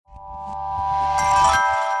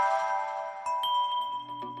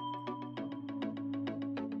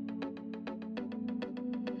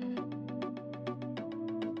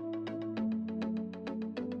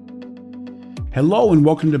Hello and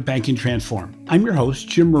welcome to Banking Transformed. I'm your host,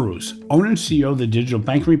 Jim Marous, owner and CEO of the Digital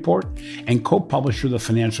Banking Report and co-publisher of the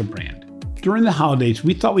Financial Brand. During the holidays,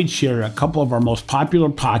 we thought we'd share a couple of our most popular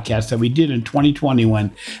podcasts that we did in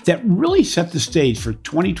 2021 that really set the stage for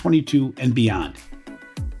 2022 and beyond.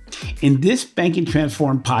 In this Banking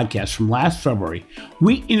Transformed podcast from last February,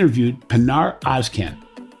 we interviewed Pinar Ozkan.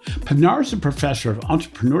 Pinar is a professor of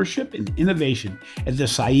entrepreneurship and innovation at the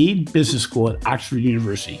Said Business School at Oxford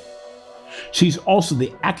University. She's also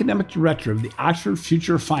the academic director of the Oxford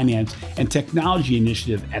Future of Finance and Technology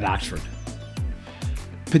Initiative at Oxford.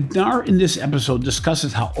 Pinar in this episode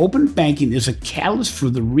discusses how open banking is a catalyst for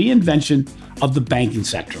the reinvention of the banking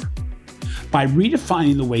sector. By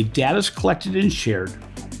redefining the way data is collected and shared,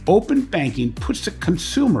 open banking puts the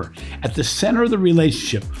consumer at the center of the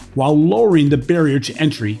relationship while lowering the barrier to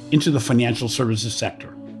entry into the financial services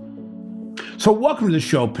sector. So welcome to the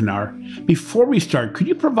show, Pinar. Before we start, could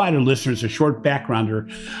you provide our listeners a short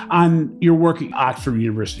backgrounder on your work at Oxford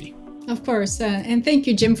University? Of course. And thank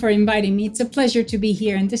you, Jim, for inviting me. It's a pleasure to be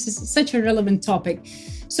here. And this is such a relevant topic.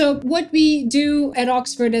 So what we do at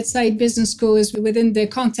Oxford at Said Business School is within the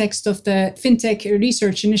context of the FinTech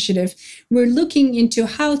Research Initiative, we're looking into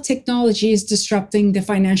how technology is disrupting the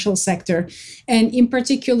financial sector. And in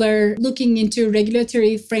particular, looking into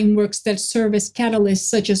regulatory frameworks that serve as catalysts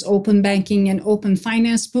such as open banking and open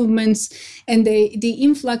finance movements, and the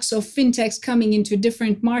influx of fintechs coming into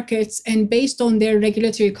different markets, and based on their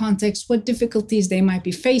regulatory context, what difficulties they might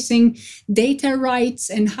be facing, data rights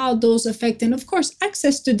and how those affect, and of course,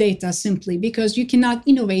 access to data simply because you cannot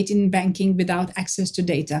innovate in banking without access to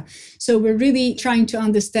data. So we're really trying to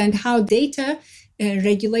understand how data,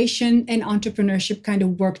 regulation and entrepreneurship kind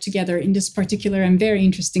of work together in this particular and very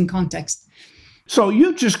interesting context. So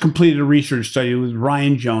you just completed a research study with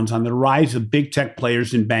Ryan Jones on the rise of big tech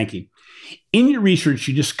players in banking. In your research,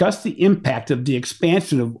 you discussed the impact of the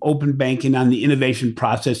expansion of open banking on the innovation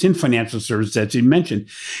process in financial services, as you mentioned.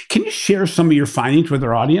 Can you share some of your findings with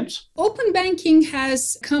our audience? Open banking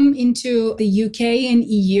has come into the UK and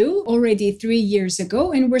EU already 3 years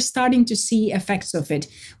ago, and we're starting to see effects of it.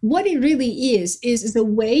 What it really is a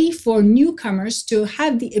way for newcomers to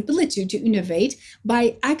have the ability to innovate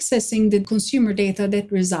by accessing the consumer data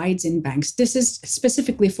that resides in banks. This is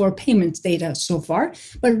specifically for payments data so far,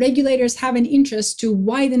 but regulators have an interest to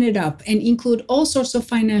widen it up and include all sorts of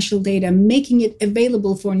financial data, making it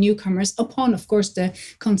available for newcomers upon, of course, the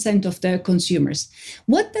consent of the consumers.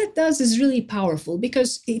 What that does is really powerful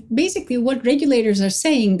because basically what regulators are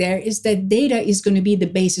saying there is that data is going to be the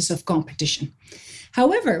basis of competition.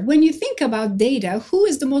 However, when you think about data, who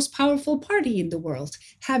is the most powerful party in the world?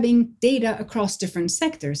 Having data across different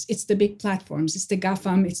sectors. It's the big platforms, it's the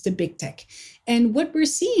GAFAM, it's the big tech. And what we're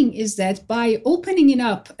seeing is that by opening it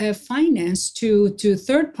up finance to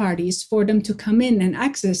third parties for them to come in and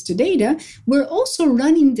access to data, we're also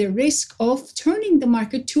running the risk of turning the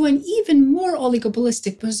market to an even more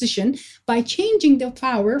oligopolistic position by changing the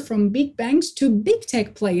power from big banks to big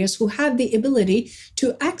tech players who have the ability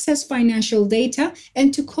to access financial data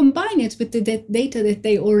and to combine it with the data that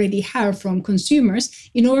they already have from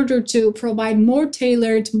consumers in order to provide more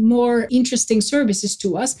tailored, more interesting services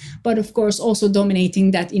to us, but of course also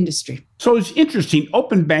dominating that industry. So it's interesting.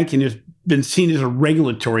 Open banking has been seen as a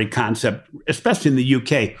regulatory concept, especially in the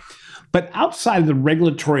UK. But outside of the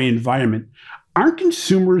regulatory environment, aren't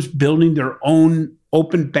consumers building their own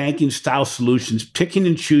open banking style solutions, picking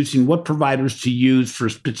and choosing what providers to use for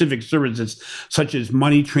specific services, such as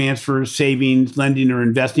money transfer, savings, lending, or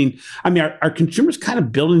investing? I mean, are consumers kind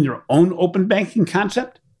of building their own open banking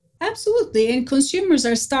concept? Absolutely. And consumers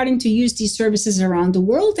are starting to use these services around the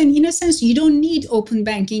world. And in a sense, you don't need open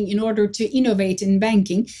banking in order to innovate in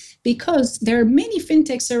banking because there are many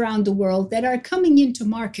fintechs around the world that are coming into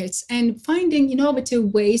markets and finding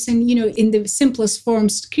innovative ways. And, in the simplest form,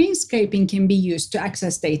 screen scraping can be used to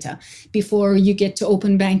access data before you get to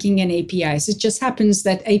open banking and APIs. It just happens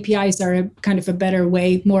that APIs are a kind of a better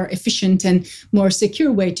way, more efficient and more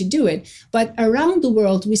secure way to do it. But around the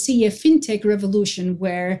world, we see a fintech revolution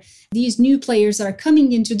where these new players are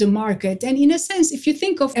coming into the market. And in a sense, if you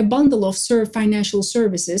think of a bundle of financial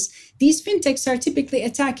services, these fintechs are typically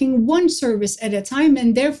attacking one service at a time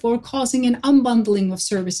and therefore causing an unbundling of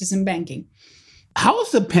services in banking. How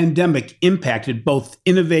has the pandemic impacted both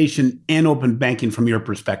innovation and open banking from your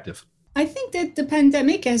perspective? I think that the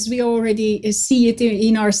pandemic, as we already see it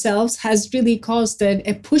in ourselves, has really caused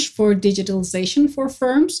a push for digitalization for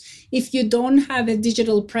firms. If you don't have a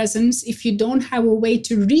digital presence, if you don't have a way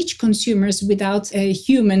to reach consumers without a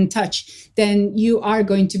human touch, then you are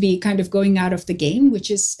going to be kind of going out of the game,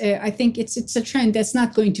 which is, I think it's a trend that's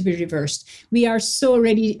not going to be reversed. We are so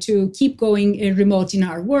ready to keep going remote in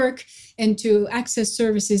our work and to access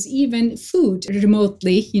services, even food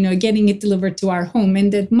remotely, getting it delivered to our home,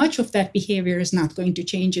 and that much of that behavior is not going to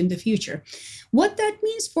change in the future. What that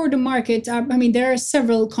means for the market, there are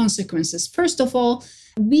several consequences. First of all,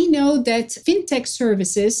 we know that fintech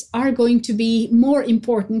services are going to be more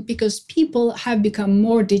important because people have become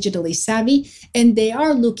more digitally savvy and they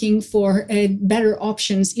are looking for better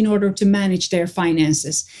options in order to manage their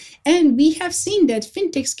finances. And we have seen that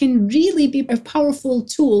fintechs can really be a powerful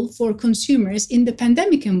tool for consumers in the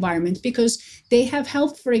pandemic environment because they have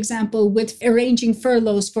helped, for example, with arranging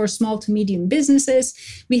furloughs for small to medium businesses.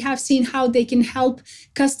 We have seen how they can help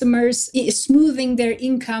customers smoothing their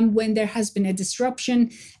income when there has been a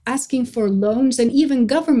disruption, asking for loans, and even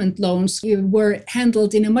government loans were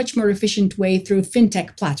handled in a much more efficient way through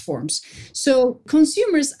fintech platforms. So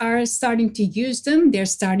consumers are starting to use them. They're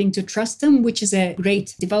starting to trust them, which is a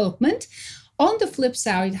great development. On the flip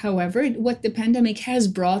side, however, what the pandemic has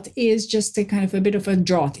brought is just a kind of a bit of a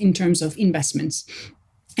drought in terms of investments.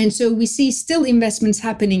 And so we see still investments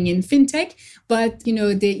happening in fintech, but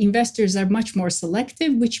the investors are much more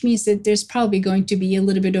selective, which means that there's probably going to be a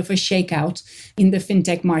little bit of a shakeout in the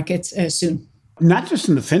fintech market soon. Not just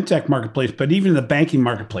in the fintech marketplace, but even the banking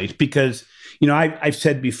marketplace, because I've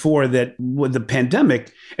said before that with the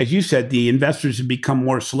pandemic, as you said, the investors have become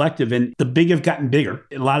more selective and the big have gotten bigger.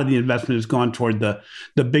 A lot of the investment has gone toward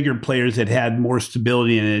the bigger players that had more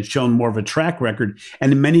stability and had shown more of a track record.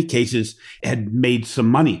 And in many cases had made some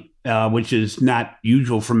money, which is not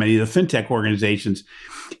usual for many of the fintech organizations.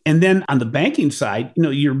 And then on the banking side,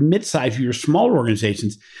 your mid-sized, your smaller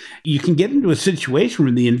organizations, you can get into a situation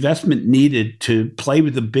where the investment needed to play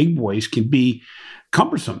with the big boys can be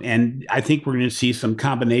cumbersome. And I think we're going to see some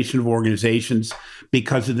combination of organizations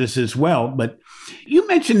because of this as well. But you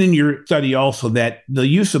mentioned in your study also that the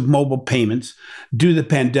use of mobile payments due to the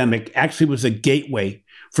pandemic actually was a gateway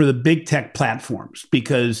for the big tech platforms,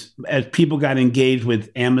 because as people got engaged with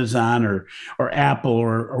Amazon or Apple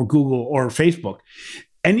or Google or Facebook,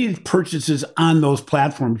 any purchases on those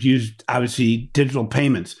platforms used, obviously, digital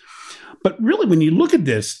payments. But really, when you look at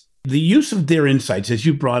this, the use of their insights, as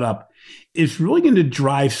you brought up, is really going to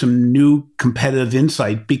drive some new competitive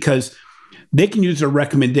insight because they can use their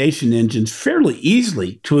recommendation engines fairly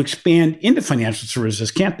easily to expand into financial services,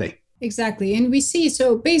 can't they? Exactly. And we see,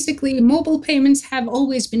 so basically mobile payments have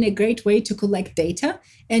always been a great way to collect data.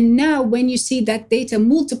 And now when you see that data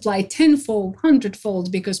multiply tenfold,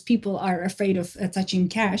 hundredfold, because people are afraid of touching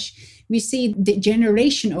cash, we see the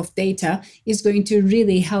generation of data is going to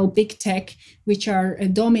really help big tech, which are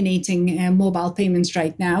dominating mobile payments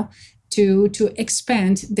right now, to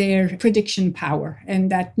expand their prediction power.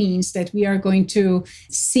 And that means that we are going to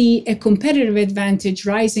see a competitive advantage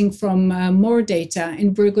rising from more data,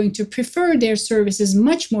 and we're going to prefer their services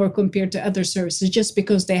much more compared to other services just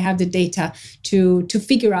because they have the data to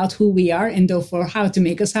figure out who we are and therefore how to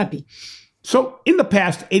make us happy. So in the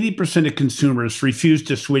past, 80% of consumers refused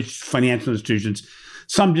to switch financial institutions,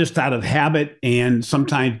 some just out of habit and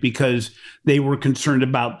sometimes because they were concerned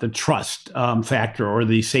about the trust factor or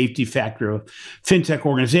the safety factor of fintech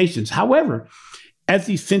organizations. However, as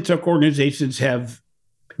these fintech organizations have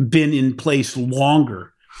been in place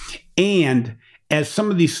longer, and as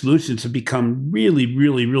some of these solutions have become really,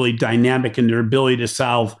 really, really dynamic in their ability to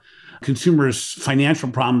solve consumers' financial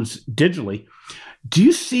problems digitally, do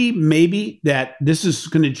you see maybe that this is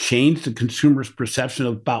going to change the consumer's perception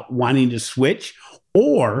about wanting to switch?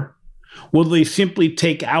 Or will they simply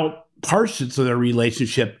take out parts of their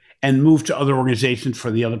relationship and move to other organizations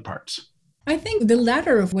for the other parts? I think the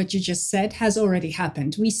latter of what you just said has already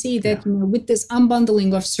happened. We see that with this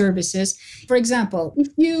unbundling of services, for example, if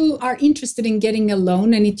you are interested in getting a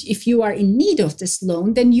loan and if you are in need of this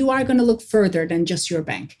loan, then you are going to look further than just your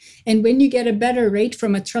bank. And when you get a better rate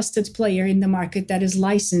from a trusted player in the market that is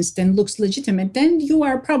licensed and looks legitimate, then you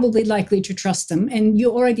are probably likely to trust them. And you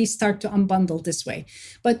already start to unbundle this way.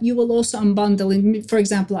 But you will also unbundle. For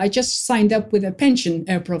example, I just signed up with a pension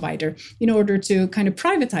provider in order to kind of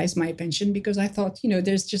privatize my pension, because I thought,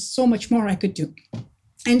 there's just so much more I could do.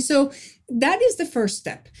 And so that is the first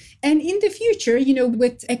step. And in the future,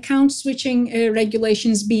 with account switching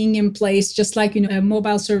regulations being in place, just like,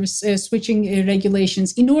 mobile service switching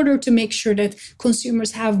regulations, in order to make sure that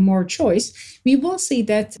consumers have more choice, we will see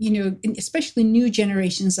that, especially new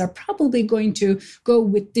generations are probably going to go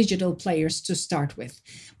with digital players to start with.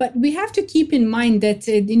 But we have to keep in mind that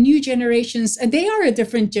the new generations, they are a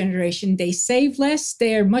different generation. They save less.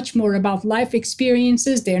 They are much more about life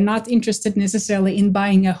experiences. They're not interested necessarily in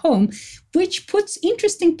buying a home, which puts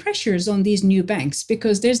interesting pressures on these new banks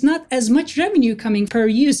because there's not as much revenue coming per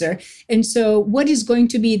user. And so what is going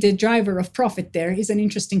to be the driver of profit there is an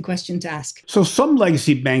interesting question to ask. So some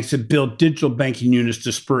legacy banks have built digital banking units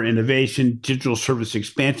to spur innovation, digital service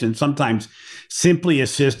expansion, sometimes simply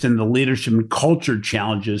assist in the leadership and culture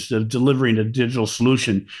challenges of delivering a digital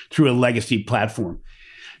solution through a legacy platform.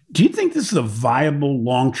 Do you think this is a viable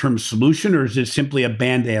long-term solution, or is it simply a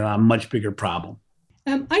Band-Aid on a much bigger problem?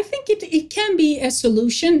 I think it can be a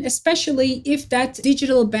solution, especially if that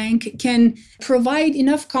digital bank can provide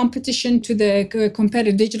enough competition to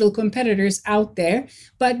the digital competitors out there.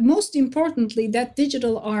 But most importantly, that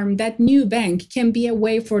digital arm, that new bank, can be a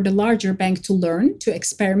way for the larger bank to learn, to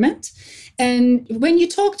experiment. And when you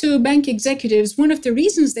talk to bank executives, one of the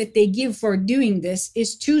reasons that they give for doing this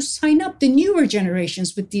is to sign up the newer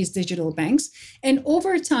generations with these digital banks. And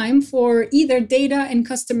over time, for either data and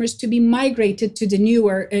customers to be migrated to the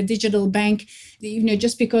newer digital bank,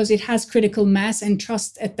 just because it has critical mass and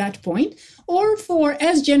trust at that point, or for,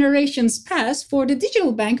 as generations pass, for the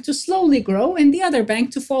digital bank to slowly grow and the other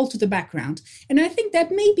bank to fall to the background. And I think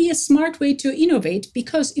that may be a smart way to innovate,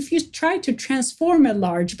 because if you try to transform a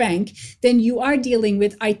large bank, then you are dealing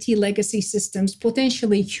with IT legacy systems,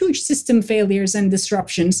 potentially huge system failures and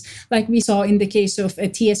disruptions, like we saw in the case of a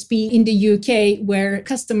TSB in the UK, where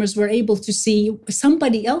customers were able to see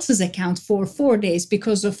somebody else's account for 4 days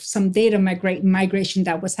because of some data migration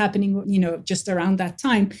that was happening, just around that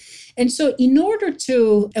time. And so in order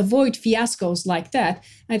to avoid fiascos like that,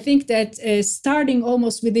 I think that starting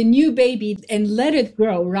almost with a new baby and let it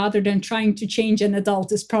grow rather than trying to change an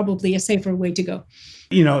adult is probably a safer way to go.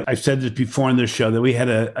 I've said this before on the show that we had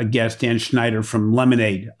a guest, Dan Schneider from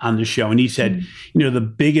Lemonade, on the show. And he said, the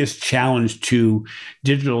biggest challenge to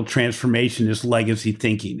digital transformation is legacy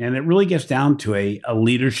thinking. And it really gets down to a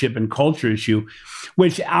leadership and culture issue,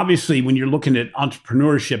 which obviously when you're looking at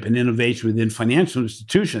entrepreneurship and innovation within financial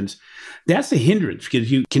institutions, that's a hindrance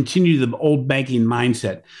because you continue the old banking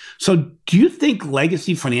mindset. So do you think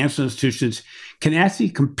legacy financial institutions can actually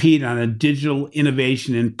compete on a digital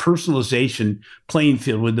innovation and personalization playing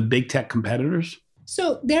field with the big tech competitors?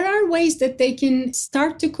 So there are ways that they can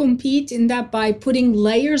start to compete in that by putting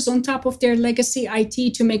layers on top of their legacy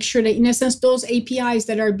IT to make sure that, in a sense, those APIs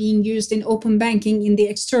that are being used in open banking in the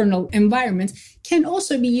external environment can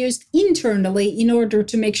also be used internally in order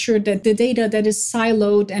to make sure that the data that is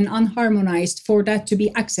siloed and unharmonized for that to be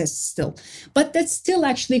accessed still. But that's still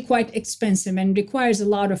actually quite expensive and requires a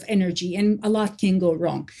lot of energy, and a lot can go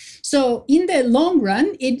wrong. So in the long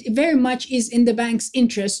run, it very much is in the bank's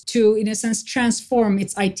interest to, in a sense, transform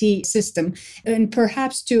its IT system and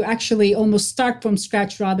perhaps to actually almost start from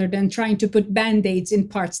scratch rather than trying to put Band-Aids in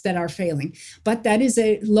parts that are failing. But that is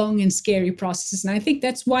a long and scary process. And I think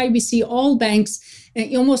that's why we see all banks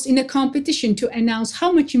almost in a competition to announce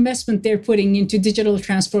how much investment they're putting into digital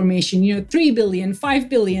transformation, 3 billion, 5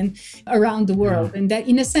 billion around the world. And that,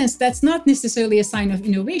 in a sense, that's not necessarily a sign of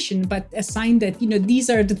innovation, but a sign that, these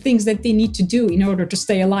are the things that they need to do in order to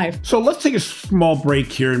stay alive. So let's take a small break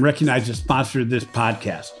here and recognize the sponsor of this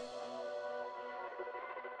podcast.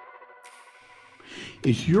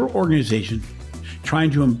 Is your organization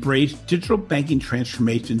trying to embrace digital banking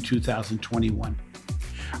transformation in 2021?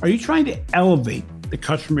 Are you trying to elevate the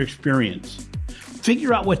customer experience?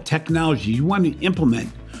 Figure out what technology you want to implement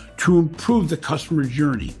to improve the customer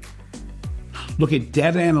journey. Look at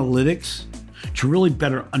data analytics to really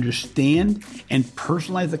better understand and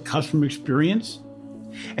personalize the customer experience.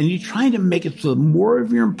 And you're trying to make it so that more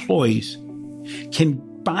of your employees can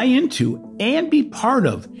buy into and be part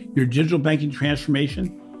of your digital banking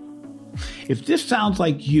transformation. If this sounds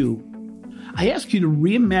like you, I ask you to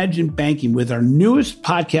reimagine banking with our newest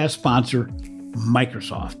podcast sponsor,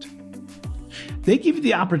 Microsoft. They give you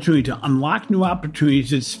the opportunity to unlock new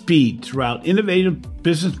opportunities at speed throughout innovative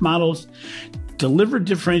business models, deliver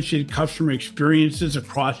differentiated customer experiences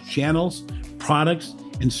across channels, products,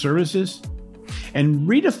 and services, and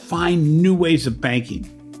redefine new ways of banking.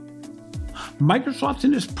 Microsoft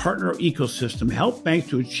and its partner ecosystem help banks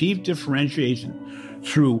to achieve differentiation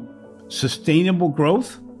through sustainable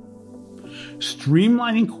growth,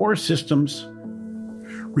 streamlining core systems,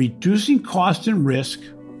 reducing cost and risk,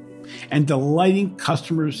 and delighting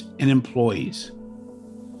customers and employees.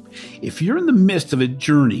 If you're in the midst of a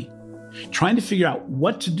journey, trying to figure out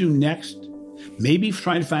what to do next, maybe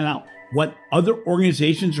trying to find out what other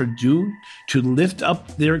organizations are doing to lift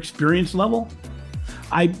up their experience level,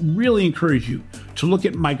 I really encourage you to look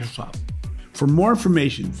at Microsoft. For more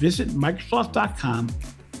information, visit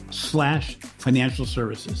Microsoft.com/financial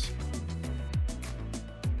services.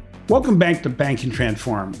 Welcome back to Banking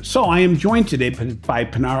Transform. So I am joined today by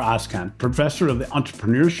Pinar Özkan, Professor of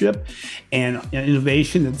Entrepreneurship and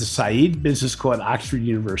Innovation at the Said Business School at Oxford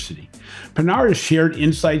University. Pinar has shared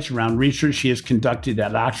insights around research she has conducted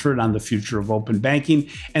at Oxford on the future of open banking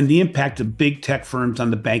and the impact of big tech firms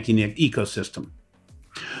on the banking ecosystem.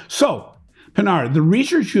 So, Pinar, the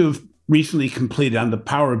research you have recently completed on the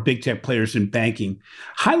power of big tech players in banking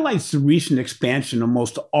highlights the recent expansion of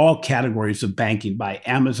almost all categories of banking by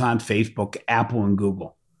Amazon, Facebook, Apple, and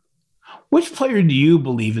Google. Which player do you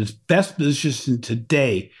believe is best positioned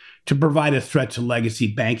today to provide a threat to legacy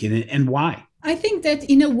banking, and why? I think that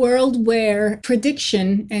in a world where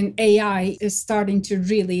prediction and AI is starting to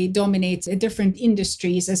really dominate different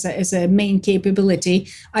industries as a main capability,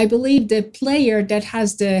 I believe the player that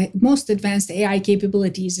has the most advanced AI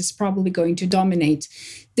capabilities is probably going to dominate.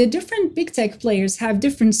 The different big tech players have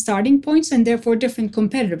different starting points and therefore different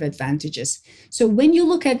competitive advantages. So when you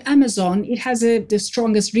look at Amazon, it has the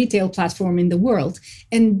strongest retail platform in the world.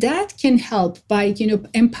 And that can help by,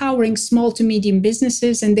 empowering small to medium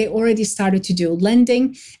businesses. And they already started to do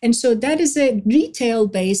lending. And so that is a retail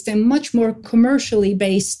based and much more commercially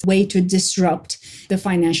based way to disrupt the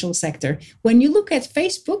financial sector. When you look at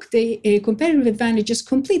Facebook, the competitive advantage is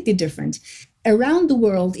completely different. Around the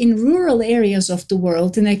world, in rural areas of the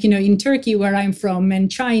world, and in Turkey, where I'm from,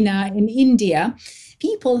 and China and India,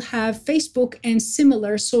 people have Facebook and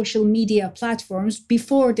similar social media platforms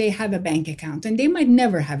before they have a bank account, and they might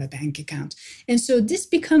never have a bank account. And so this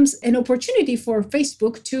becomes an opportunity for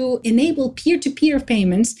Facebook to enable peer-to-peer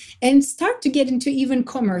payments and start to get into even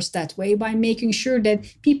commerce that way by making sure that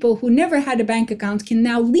people who never had a bank account can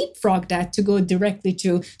now leapfrog that to go directly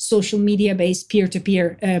to social media-based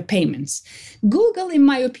peer-to-peer payments. Google, in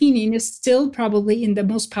my opinion, is still probably in the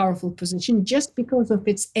most powerful position just because of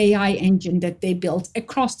its AI engine that they built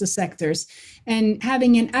across the sectors. And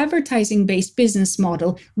having an advertising-based business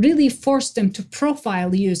model really forced them to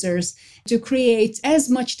profile users, to create as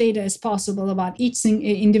much data as possible about each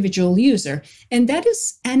individual user. And that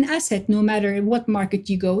is an asset no matter what market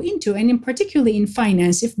you go into. And in particularly in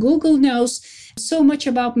finance, if Google knows so much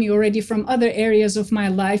about me already from other areas of my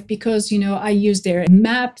life because, I use their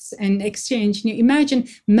maps and exchange. Imagine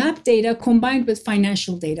map data combined with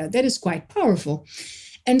financial data. That is quite powerful.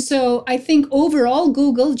 And so I think overall,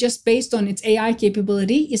 Google, just based on its AI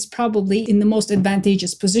capability, is probably in the most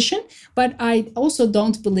advantageous position. But I also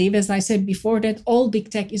don't believe, as I said before, that all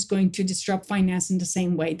big tech is going to disrupt finance in the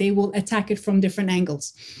same way. They will attack it from different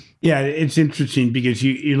angles. Yeah, it's interesting because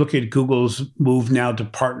you look at Google's move now to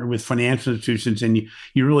partner with financial institutions, and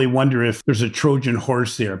you really wonder if there's a Trojan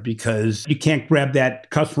horse there because you can't grab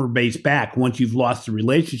that customer base back once you've lost the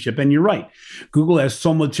relationship. And you're right. Google has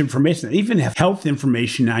so much information, they even have health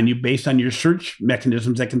information on you based on your search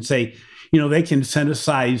mechanisms that can say, they can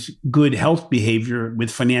synthesize good health behavior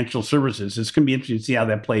with financial services. It's going to be interesting to see how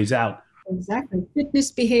that plays out. Exactly.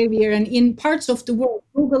 Fitness behavior. And in parts of the world,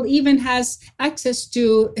 Google even has access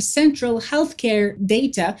to central healthcare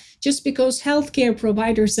data just because healthcare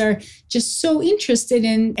providers are just so interested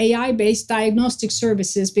in AI-based diagnostic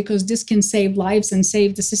services because this can save lives and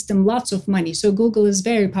save the system lots of money. So Google is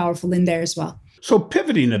very powerful in there as well. So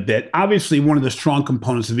pivoting a bit, obviously one of the strong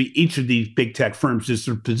components of each of these big tech firms is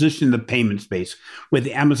their position in the payment space with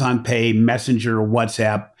Amazon Pay, Messenger,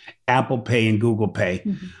 WhatsApp, Apple Pay, and Google Pay.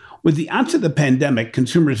 Mm-hmm. With the onset of the pandemic,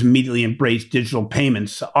 consumers immediately embraced digital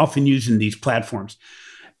payments, often using these platforms.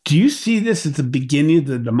 Do you see this as the beginning of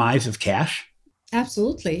the demise of cash?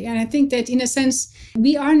 Absolutely. And I think that in a sense,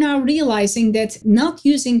 we are now realizing that not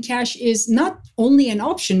using cash is not only an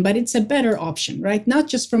option, but it's a better option, right? Not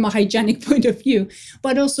just from a hygienic point of view,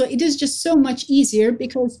 but also it is just so much easier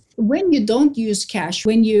because when you don't use cash,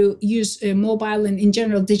 when you use mobile and in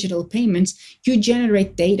general digital payments, you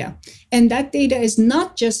generate data. And that data is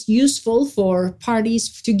not just useful for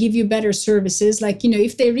parties to give you better services. Like,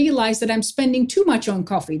 if they realize that I'm spending too much on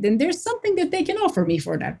coffee, then there's something that they can offer me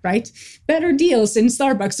for that, right? Better deals in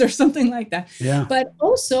Starbucks or something like that. Yeah. But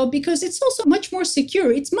also because it's also much more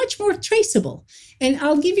secure. It's much more traceable. And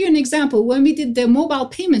I'll give you an example. When we did the mobile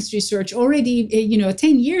payments research already,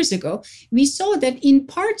 10 years ago, we saw that in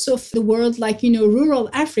parts of the world, like, rural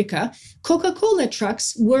Africa, Coca-Cola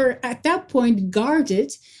trucks were at that point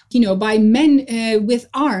guarded by men with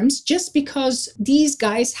arms, just because these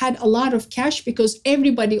guys had a lot of cash because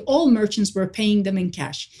all merchants were paying them in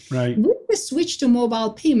cash. Right. With the switch to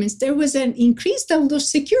mobile payments, there was an increased level of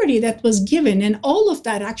security that was given, and all of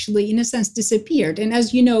that actually, in a sense, disappeared. And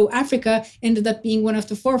as you know, Africa ended up being one of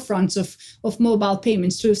the forefronts of mobile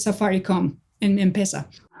payments through Safaricom and M-Pesa.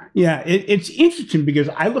 Yeah, it's interesting because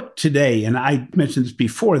I looked today, and I mentioned this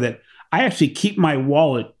before, that I actually keep my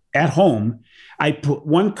wallet at home. I put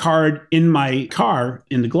one card in my car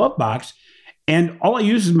in the glove box, and all I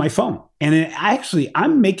use is my phone. And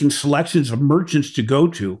I'm making selections of merchants to go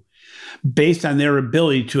to based on their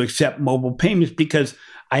ability to accept mobile payments because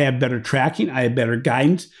I have better tracking, I have better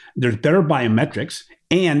guidance, there's better biometrics,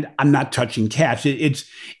 and I'm not touching cash. It's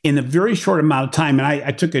in a very short amount of time. And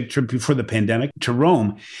I took a trip before the pandemic to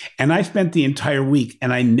Rome, and I spent the entire week,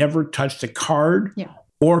 and I never touched a card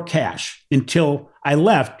or cash until I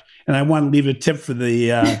left. And I want to leave a tip for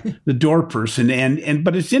the door person.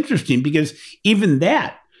 But it's interesting because even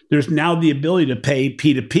that, there's now the ability to pay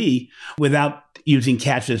P2P without using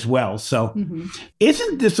cash as well. So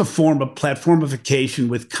isn't this a form of platformification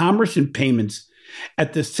with commerce and payments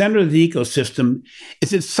at the center of the ecosystem?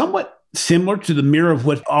 Is it somewhat similar to the mirror of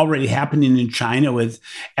what's already happening in China with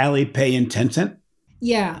Alipay and Tencent?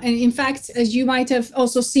 Yeah. And in fact, as you might have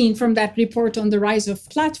also seen from that report on the rise of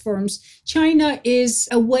platforms, China is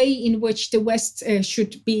a way in which the West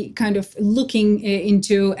should be kind of looking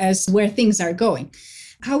into as where things are going.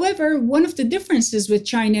 However, one of the differences with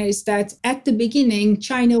China is that at the beginning,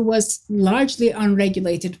 China was largely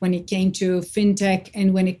unregulated when it came to fintech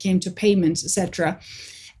and when it came to payments, etc.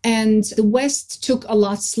 And the West took a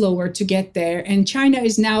lot slower to get there. And China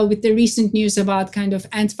is now, with the recent news about kind of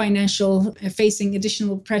anti-financial facing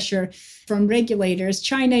additional pressure from regulators,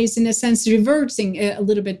 China is in a sense reverting a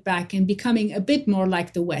little bit back and becoming a bit more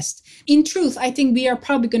like the West. In truth, I think we are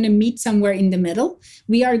probably going to meet somewhere in the middle.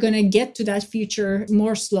 We are going to get to that future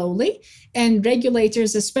more slowly. And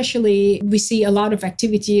regulators, especially, we see a lot of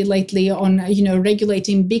activity lately on,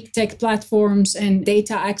 regulating big tech platforms and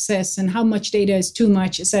data access and how much data is too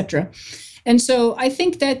much, etc. And so I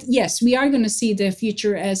think that, yes, we are going to see the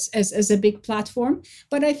future as a big platform,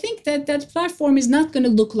 but I think that that platform is not going to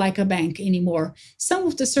look like a bank anymore. Some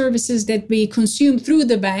of the services that we consume through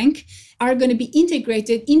the bank are going to be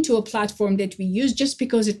integrated into a platform that we use just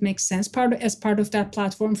because it makes sense as part of that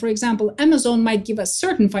platform. For example, Amazon might give us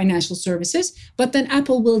certain financial services, but then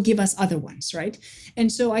Apple will give us other ones, right?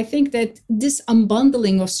 And so I think that this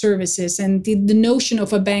unbundling of services and the notion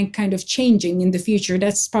of a bank kind of changing in the future,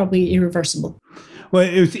 that's probably irreversible. Well,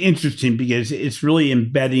 it was interesting because it's really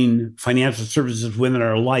embedding financial services within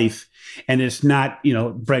our life. And it's not,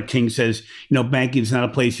 Brett King says, banking is not a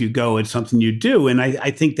place you go, it's something you do. And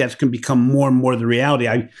I think that's going to become more and more the reality.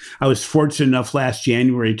 I was fortunate enough last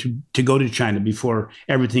January to go to China before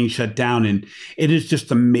everything shut down. And it is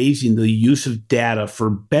just amazing the use of data for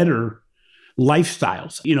better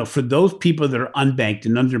lifestyles. For those people that are unbanked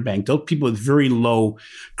and underbanked, those people with very low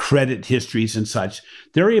credit histories and such,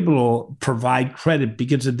 they're able to provide credit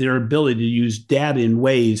because of their ability to use data in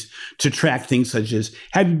ways to track things such as,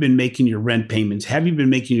 have you been making your rent payments? Have you been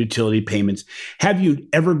making utility payments? Have you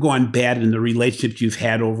ever gone bad in the relationships you've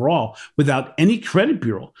had overall without any credit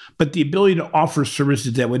bureau, but the ability to offer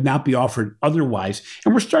services that would not be offered otherwise?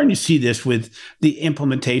 And we're starting to see this with the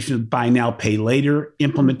implementation of buy now, pay later,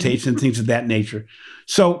 implementation, things of that nature.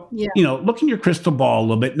 So, look in your crystal ball a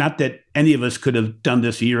little bit, not that any of us could have done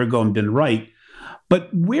this a year ago and been right, but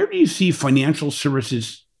where do you see financial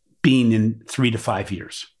services being in 3 to 5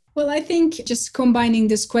 years? Well, I think just combining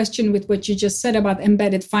this question with what you just said about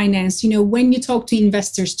embedded finance, when you talk to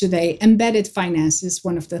investors today, embedded finance is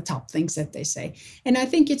one of the top things that they say. And I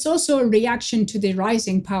think it's also a reaction to the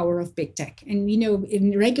rising power of big tech. And,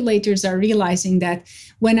 regulators are realizing that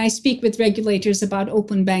when I speak with regulators about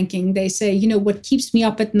open banking, they say, what keeps me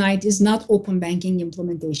up at night is not open banking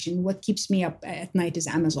implementation. What keeps me up at night is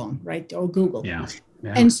Amazon, right? Or Google. Yeah.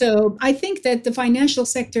 Yeah. And so I think that the financial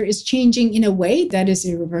sector is changing in a way that is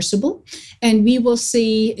irreversible. And we will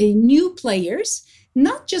see new players,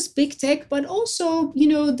 not just big tech, but also,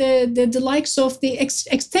 the likes of the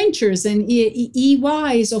Accentures and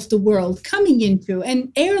EYs of the world coming into.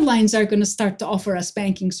 And airlines are going to start to offer us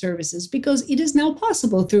banking services because it is now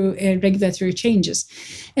possible through regulatory changes.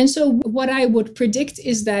 And so what I would predict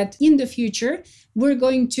is that in the future, we're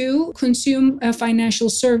going to consume financial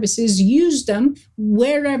services, use them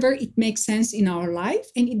wherever it makes sense in our life,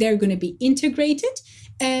 and they're going to be integrated.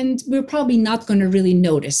 And we're probably not going to really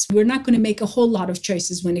notice. We're not going to make a whole lot of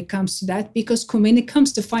choices when it comes to that, because when it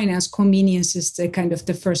comes to finance, convenience is the kind of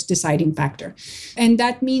the first deciding factor. And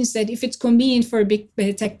that means that if it's convenient for a big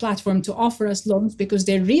tech platform to offer us loans because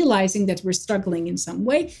they're realizing that we're struggling in some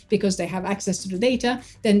way, because they have access to the data,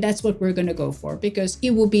 then that's what we're going to go for, because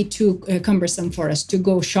it will be too cumbersome for us to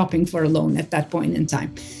go shopping for a loan at that point in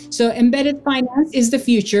time. So embedded finance is the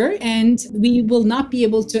future, and we will not be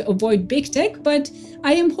able to avoid big tech, but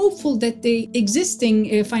I am hopeful that the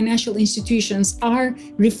existing financial institutions are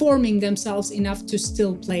reforming themselves enough to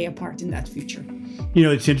still play a part in that future. You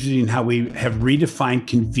know, it's interesting how we have redefined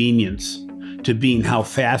convenience to being how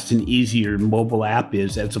fast and easy your mobile app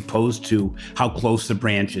is, as opposed to how close the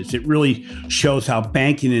branch is. It really shows how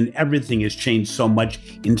banking and everything has changed so much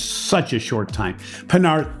in such a short time.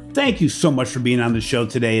 Pinar, thank you so much for being on the show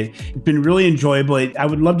today. It's been really enjoyable. I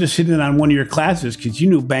would love to sit in on one of your classes, because you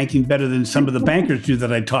knew banking better than some of the bankers do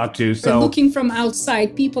that I talked to. So looking from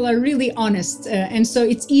outside, people are really honest. And so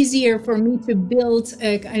it's easier for me to build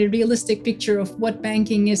a realistic picture of what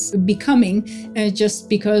banking is becoming just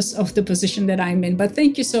because of the position that I'm in. But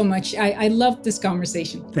thank you so much. I loved this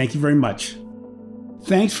conversation. Thank you very much.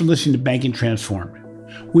 Thanks for listening to Banking Transformed.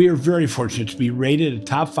 We are very fortunate to be rated a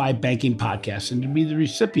top 5 banking podcast and to be the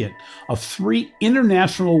recipient of 3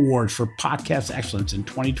 international awards for podcast excellence in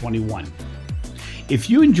 2021. If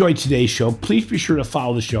you enjoyed today's show, please be sure to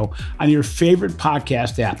follow the show on your favorite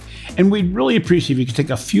podcast app. And we'd really appreciate if you could take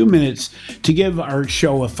a few minutes to give our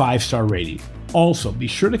show a 5-star rating. Also, be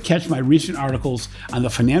sure to catch my recent articles on the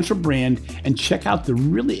Financial Brand and check out the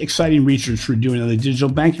really exciting research we're doing on the Digital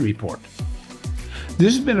Banking Report.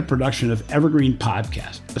 This has been a production of Evergreen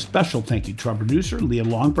Podcast. A special thank you to our producer, Leah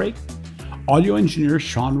Longbreak, audio engineer,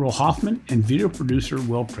 Sean Roll-Hoffman, and video producer,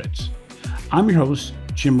 Will Pritz. I'm your host,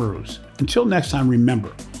 Jim Marous. Until next time,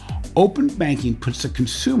 remember, open banking puts the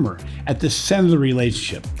consumer at the center of the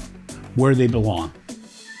relationship, where they belong.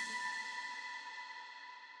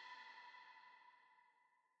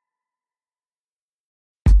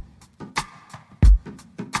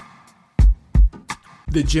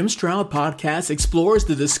 The Jim Stroud Podcast explores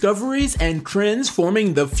the discoveries and trends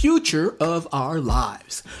forming the future of our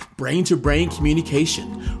lives. Brain-to-brain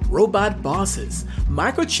communication, robot bosses,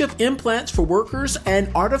 microchip implants for workers,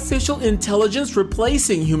 and artificial intelligence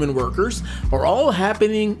replacing human workers are all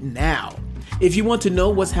happening now. If you want to know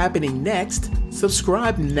what's happening next,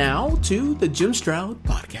 subscribe now to the Jim Stroud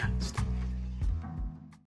Podcast.